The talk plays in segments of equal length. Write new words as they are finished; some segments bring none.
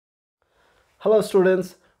Hello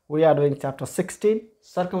students, we are doing chapter 16,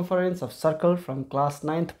 Circumference of Circle from class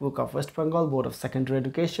 9th book of West Bengal Board of Secondary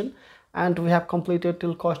Education, and we have completed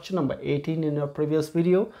till question number 18 in our previous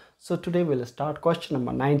video. So today we'll start question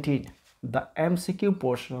number 19, the MCQ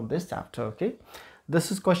portion of this chapter. Okay,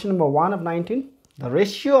 this is question number 1 of 19. The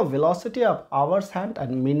ratio of velocity of hour's hand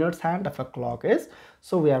and minute's hand of a clock is,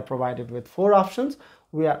 so we are provided with 4 options.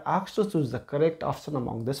 We are asked to choose the correct option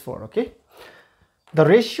among these 4. Okay, the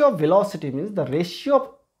ratio of velocity means the ratio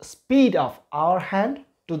of speed of hour hand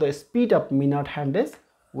to the speed of minute hand is,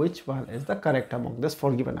 which one is the correct among these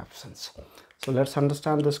 4 given options. So let's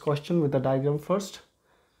understand this question with the diagram first.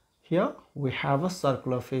 Here we have a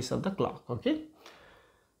circular face of the clock. Okay,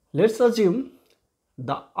 let's assume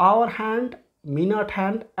the hour hand, minute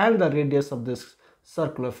hand and the radius of this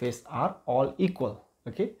circular face are all equal.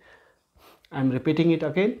 Okay, I'm repeating it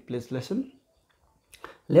again, please listen.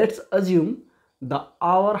 Let's assume the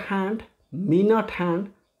hour hand, minute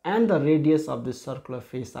hand and the radius of this circular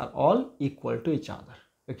face are all equal to each other.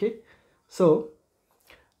 Okay, so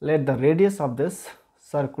let the radius of this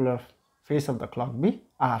circular face of the clock be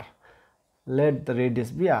r. Let the radius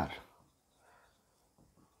be r.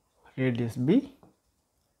 Radius be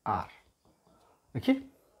r. Okay,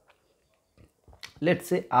 let's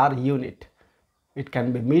say r unit. It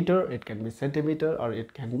can be meter, it can be centimeter, or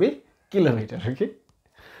it can be kilometer.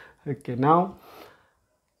 Okay, now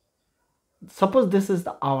suppose this is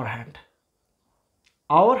the hour hand.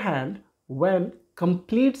 Hour hand, when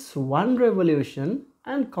completes one revolution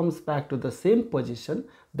and comes back to the same position,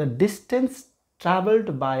 the distance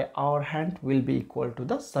traveled by hour hand will be equal to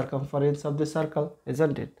the circumference of the circle,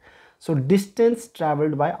 isn't it? So distance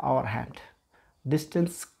traveled by hour hand,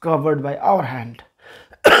 distance covered by our hand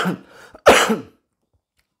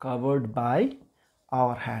covered by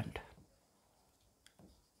our hand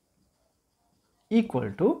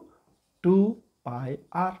equal to 2 pi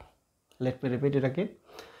r. Let me repeat it again.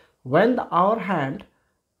 When the hour hand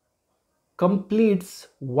completes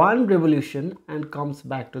one revolution and comes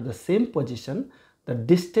back to the same position, the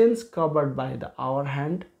distance covered by the hour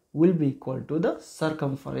hand will be equal to the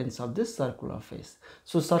circumference of this circular face.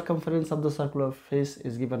 So circumference of the circular face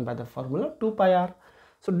is given by the formula 2 pi r.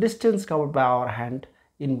 So distance covered by our hand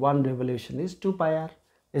in one revolution is 2 pi r,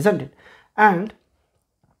 isn't it? And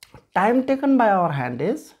time taken by our hand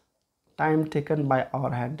is,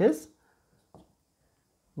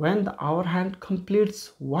 when the hour hand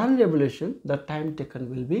completes one revolution, the time taken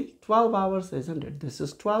will be 12 hours, isn't it? This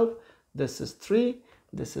is 12, this is 3,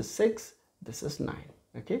 this is 6, this is 9.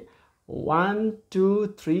 Okay, 1,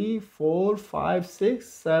 2, 3, 4, 5, 6,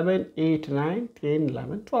 7, 8, 9, 10,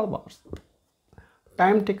 11, 12 hours.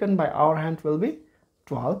 Time taken by our hand will be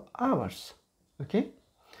 12 hours. Okay,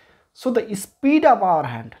 so the speed of our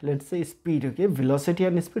hand, let's say speed, okay, velocity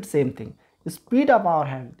and speed same thing. Speed of our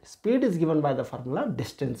hand, speed is given by the formula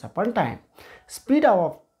distance upon time. Speed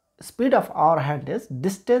of our hand is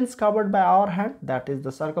distance covered by our hand, that is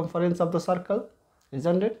the circumference of the circle,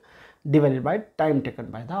 isn't it, divided by time taken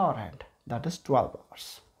by the hour hand, that is 12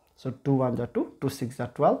 hours. So 2 1s are 2, 2 6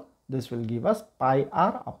 are 12. This will give us pi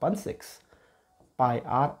r upon 6. Pi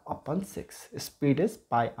r upon 6. Speed is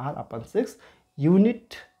pi r upon 6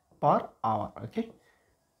 unit per hour. Okay,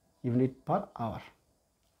 unit per hour.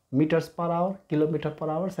 Meters per hour, kilometer per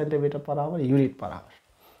hour, centimeter per hour, unit per hour.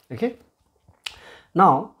 Okay,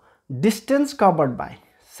 now distance covered by,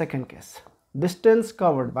 second case, distance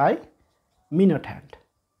covered by minute hand.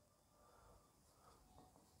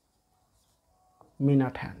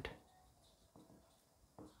 Minute hand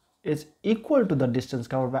is equal to the distance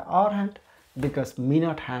covered by our hand, because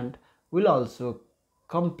minute hand will also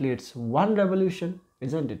completes one revolution,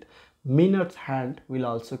 isn't it? Minute hand will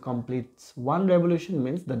also complete one revolution,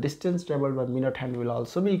 means the distance traveled by minute hand will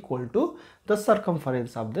also be equal to the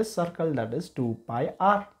circumference of this circle, that is 2 pi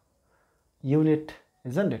r unit,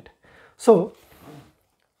 isn't it? So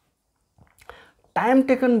time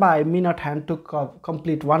taken by minute hand to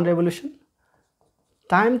complete one revolution,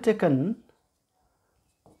 time taken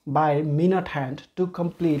by minute hand to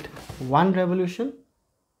complete one revolution.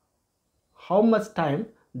 How much time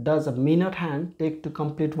does a minute hand take to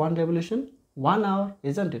complete one revolution? 1 hour,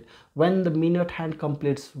 isn't it? When the minute hand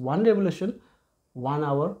completes one revolution, 1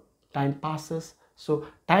 hour time passes. So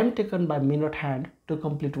time taken by minute hand to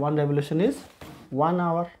complete one revolution is 1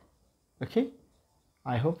 hour. Okay,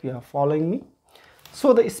 I hope you are following me.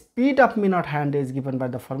 So the speed of minute hand is given by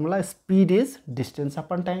the formula, speed is distance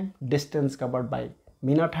upon time, distance covered by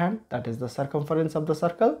minute hand, that is the circumference of the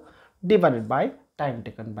circle, divided by time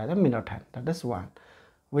taken by the minute hand, that is 1,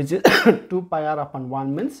 which is 2 pi r upon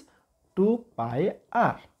 1 means 2 pi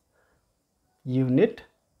r unit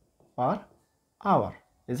per hour,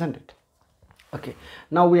 isn't it? Okay,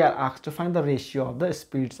 now we are asked to find the ratio of the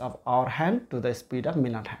speeds of our hand to the speed of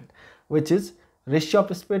minute hand, which is ratio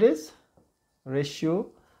of speed is ratio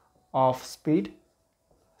of speed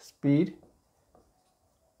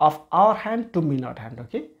of our hand to minute hand.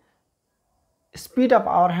 Okay, speed of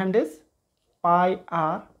our hand is pi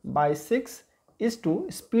r by 6 is to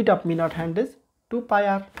speed of minute hand is 2 pi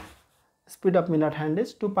r. Speed of minute hand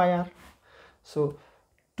is 2 pi r. So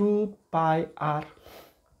 2 pi r.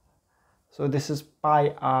 So this is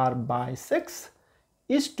pi r by 6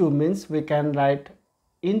 is to means we can write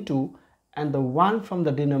into, and the 1 from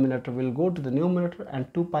the denominator will go to the numerator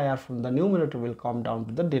and 2 pi r from the numerator will come down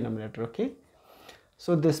to the denominator. Okay,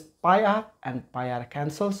 so this pi r and pi r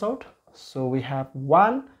cancels out. So we have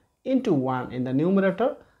 1 into 1 in the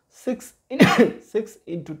numerator, 6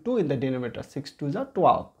 into 2 in the denominator. 6 2s are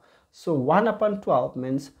 12. So 1 upon 12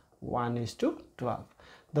 means 1 is to 12.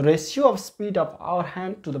 The ratio of speed of our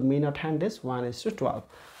hand to the minute hand is 1 is to 12.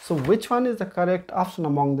 So which one is the correct option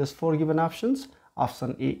among these 4 given options?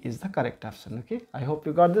 Option A is the correct option. Okay, I hope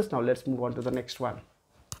you got this. Now let's move on to the next one.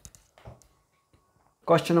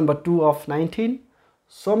 Question number 2 of 19.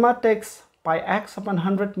 Soma takes pi x upon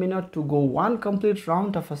 100 minutes to go one complete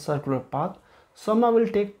round of a circular path. Soma will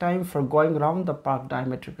take time for going round the path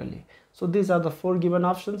diametrically. So these are the 4 given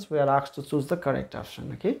options. We are asked to choose the correct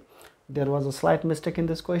option. Okay, there was a slight mistake in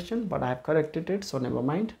this question, but I have corrected it, so never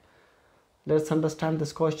mind. Let's understand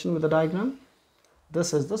this question with the diagram.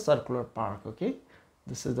 This is the circular park. Okay,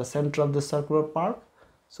 this is the center of the circular park.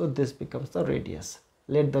 So this becomes the radius.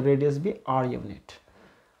 Let the radius be r unit.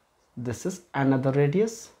 This is another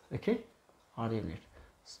radius. Okay, r unit.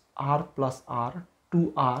 R plus r,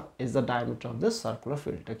 2r is the diameter of this circular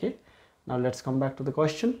field. Okay, now let's come back to the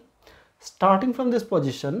question. Starting from this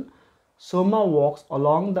position, Soma walks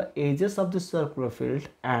along the edges of the circular field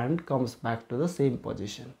and comes back to the same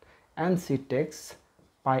position, and she takes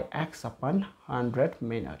pi x upon 100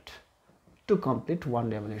 minute to complete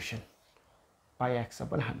one revolution. Pi x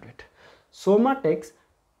upon 100. Soma takes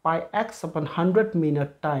pi x upon 100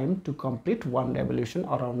 minute time to complete one revolution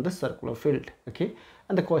around the circular field. Okay,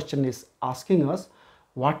 and the question is asking us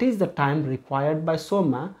what is the time required by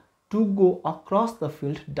Soma to go across the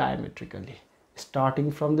field diametrically. Starting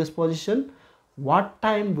from this position, what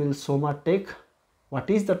time will Soma take? What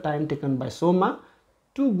is the time taken by Soma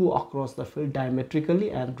to go across the field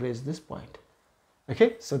diametrically and reach this point?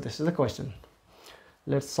 Okay, so this is the question.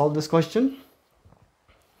 Let's solve this question.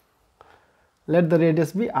 Let the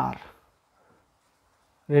radius be r.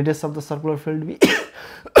 Radius of the circular field be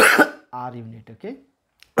r unit. Okay.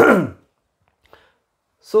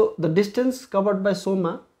 So the distance covered by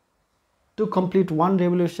Soma to complete one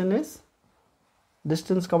revolution is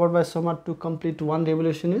distance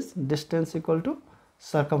equal to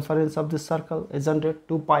circumference of the circle, isn't it?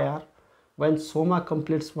 2 pi r. When Soma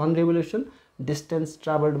completes one revolution, distance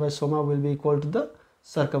traveled by Soma will be equal to the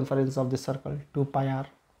circumference of the circle, 2 pi r,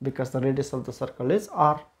 because the radius of the circle is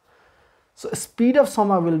r. So speed of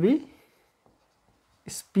Soma will be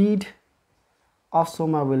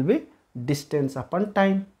distance upon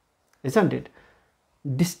time, isn't it?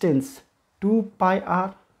 Distance 2 pi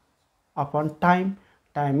r upon time.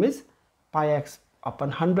 Time is pi x upon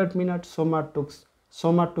 100 minutes. Soma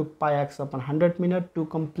took pi x upon 100 minutes to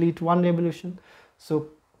complete one revolution. So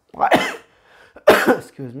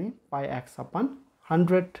excuse me, pi x upon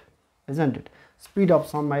 100, isn't it? Speed of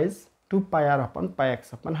Soma is 2 pi r upon pi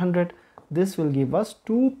x upon 100. This will give us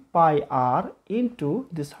 2 pi r into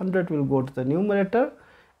this 100 will go to the numerator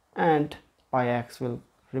and pi x will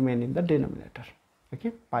remain in the denominator.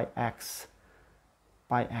 Okay, pi x.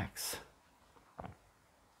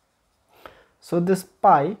 So this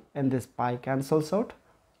pi and this pi cancels out.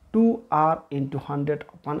 2r into 100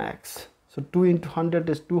 upon x. So 2 into 100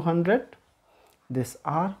 is 200. This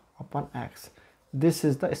r upon x. This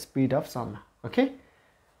is the speed of Soma. Okay,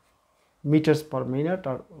 meters per minute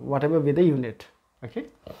or whatever be the unit. Okay,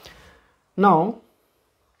 now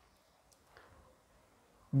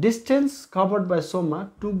distance covered by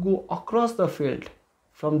Soma to go across the field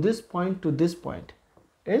from this point to this point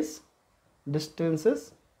is distance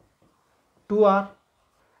is 2r,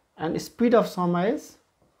 and speed of Soma is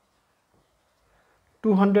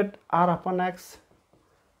 200 r upon x,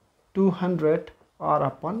 200 r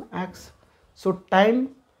upon x. So time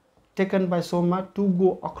taken by Soma to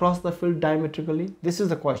go across the field diametrically, this is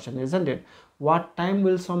the question, isn't it? What time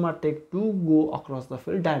will Soma take to go across the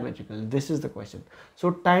field diametrically? This is the question.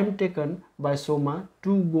 So time taken by Soma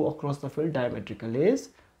to go across the field diametrically is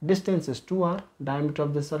distance is 2r, diameter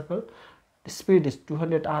of the circle, speed is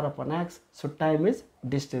 200 r upon x. So time is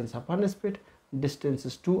distance upon speed. Distance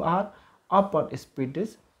is 2r, upon speed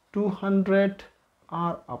is 200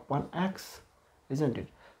 r upon x, isn't it?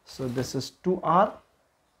 So this is 2r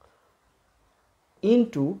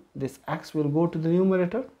into this x will go to the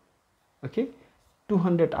numerator, okay,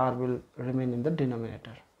 200r will remain in the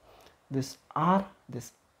denominator. This r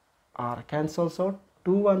cancels out,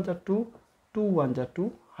 2 1s are 2, 2 1s are 2,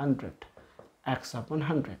 100, x upon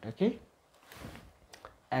 100, okay,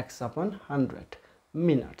 x upon 100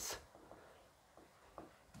 minutes.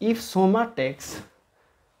 If Soma takes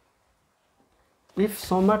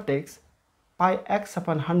pi x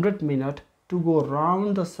upon 100 minutes to go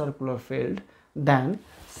round the circular field, then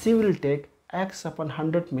she will take x upon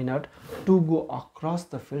 100 minutes to go across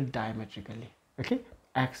the field diametrically, okay,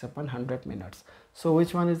 x upon 100 minutes. So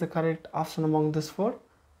which one is the correct option among these four?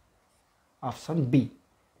 Option B,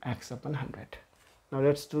 x upon 100. Now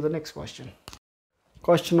let's do the next question.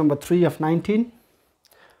 Question number 3 of 19.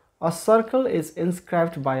 A circle is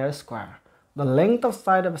inscribed by a square. The length of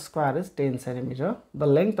side of a square is 10 cm. The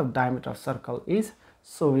length of diameter of circle is,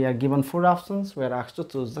 so we are given 4 options. We are asked to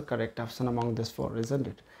choose the correct option among these 4, isn't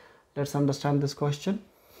it? Let's understand this question.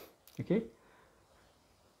 Okay,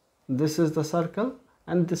 this is the circle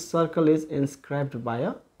and this circle is inscribed by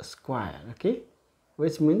a square, okay,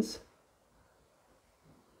 which means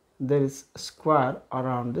there is a square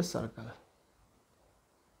around the circle,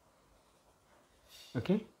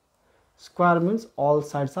 okay. Square means all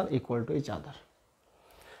sides are equal to each other.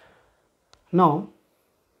 Now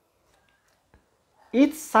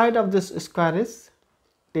each side of this square is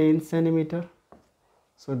 10 cm,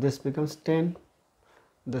 so this becomes 10,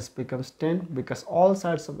 this becomes 10, because all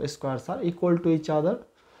sides of squares are equal to each other.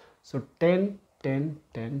 So 10 10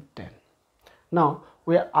 10 10. Now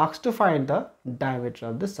we are asked to find the diameter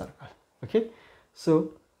of the circle, okay.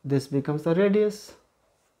 So this becomes the radius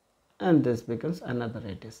and this becomes another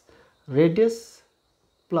radius. Radius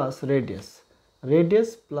plus radius,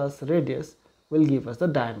 radius plus radius will give us the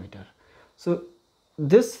diameter. So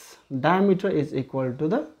this diameter is equal to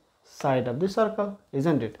the side of the circle,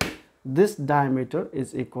 isn't it? This diameter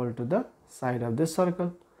is equal to the side of this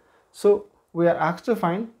circle. So we are asked to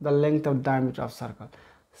find the length of diameter of circle.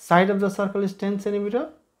 Side of the circle is 10 cm.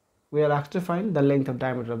 We are asked to find the length of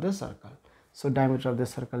diameter of the circle. So diameter of the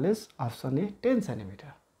circle is option A, 10 cm,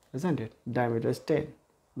 isn't it? Diameter is 10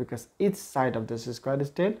 because each side of this square is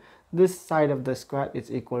 10. This side of the square is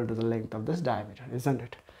equal to the length of this diameter, isn't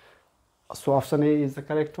it? So option A is the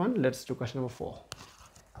correct one. Let's do question number 4.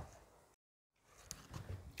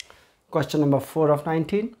 Question number 4 of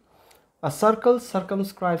 19. A circle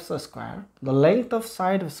circumscribes a square. The length of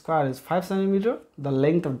side of square is 5 cm. The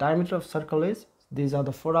length of diameter of circle is, these are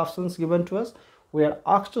the 4 options given to us. We are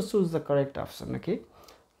asked to choose the correct option, okay.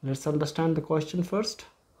 Let's understand the question first.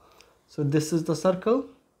 So this is the circle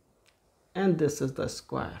and this is the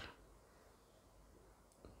square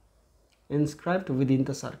inscribed within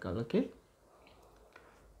the circle, okay.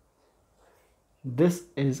 This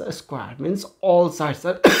is a square, means all sides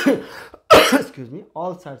are excuse me,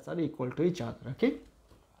 all sides are equal to each other, okay.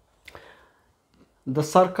 The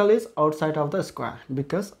circle is outside of the square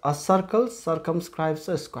because a circle circumscribes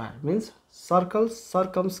a square, means circle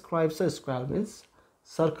circumscribes a square, means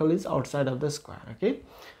circle is outside of the square, okay.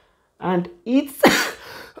 And each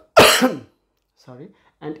sorry,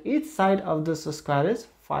 and each side of this square is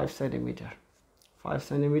 5 cm, 5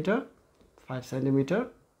 cm, 5 cm,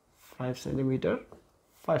 5 cm,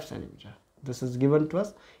 5 cm. This is given to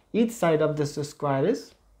us. Each side of this square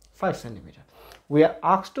is 5 cm. We are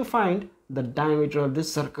asked to find the diameter of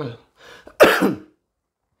this circle.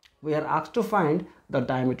 We are asked to find the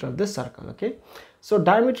diameter of this circle, okay. So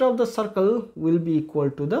diameter of the circle will be equal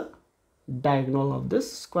to the diagonal of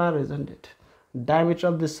this square, isn't it? Diameter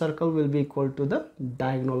of this circle will be equal to the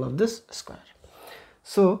diagonal of this square.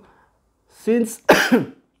 So since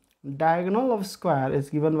diagonal of square is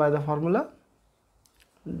given by the formula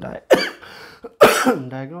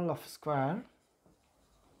diagonal of square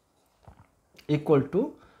equal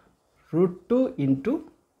to √2 into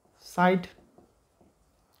side.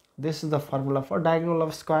 This is the formula for diagonal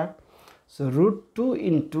of square. So √2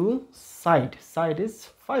 into side, side is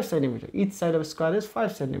 5 cm. Each side of square is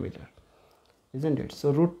 5 cm, isn't it?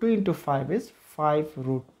 So √2 into 5 is 5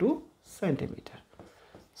 √2 centimeter.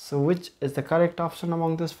 So which is the correct option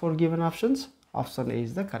among these 4 given options? Option A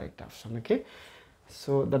is the correct option, okay.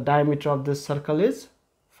 So the diameter of this circle is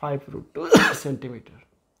 5 √2 centimeter,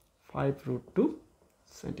 5 √2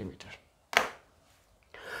 centimeter.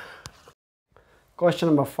 Question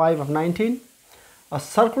number 5 of 19. A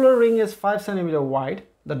circular ring is 5 cm wide.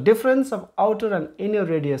 The difference of outer and inner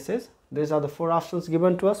radius is, these are the 4 options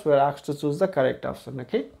given to us. We are asked to choose the correct option,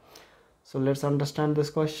 okay. So let's understand this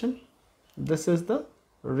question. This is the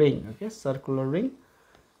ring, okay, circular ring,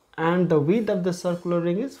 and the width of the circular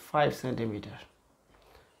ring is 5 centimeter.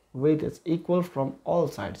 Width is equal from all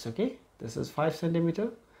sides, okay. This is 5 centimeter,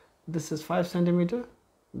 this is 5 centimeter,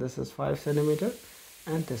 this is 5 centimeter,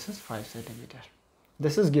 and this is 5 centimeter.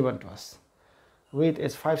 This is given to us. Width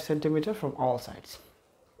is 5 centimeter from all sides.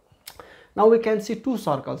 Now we can see two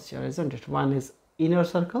circles here, isn't it? One is inner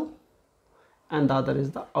circle and the other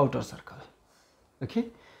is the outer circle, okay.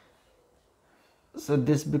 So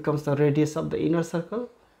this becomes the radius of the inner circle.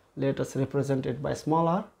 Let us represent it by small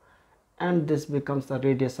r. And this becomes the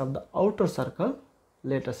radius of the outer circle.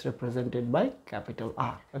 Let us represent it by capital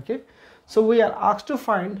R, okay. So we are asked to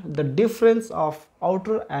find the difference of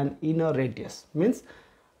outer and inner radius, means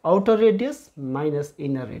outer radius minus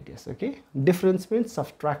inner radius, okay. Difference means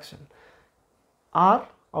subtraction. R,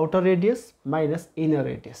 outer radius, minus inner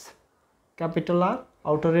radius. Capital R,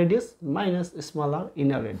 outer radius, minus small r,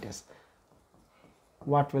 inner radius.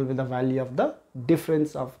 What will be the value of the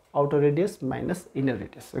difference of outer radius minus inner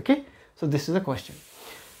radius, okay. So this is a question.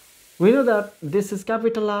 We know that this is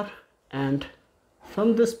capital R, and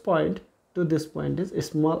from this point to this point is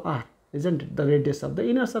small r, isn't it? The radius of the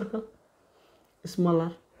inner circle, small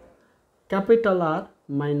r. Capital R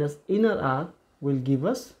minus inner r will give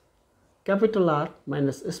us, capital R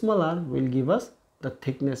minus small r will give us the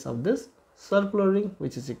thickness of this circular ring,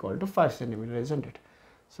 which is equal to 5 centimeter, isn't it?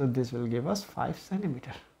 So this will give us 5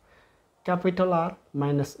 centimeter. Capital R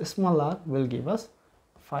minus small r will give us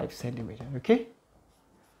 5 centimeter, okay.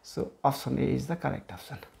 So option A is the correct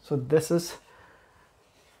option. So this is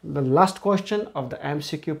the last question of the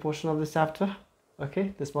MCQ portion of this chapter,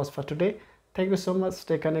 okay. This was for today. Thank you so much.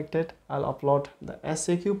 Stay connected. I'll upload the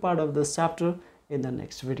SAQ part of this chapter in the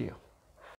next video.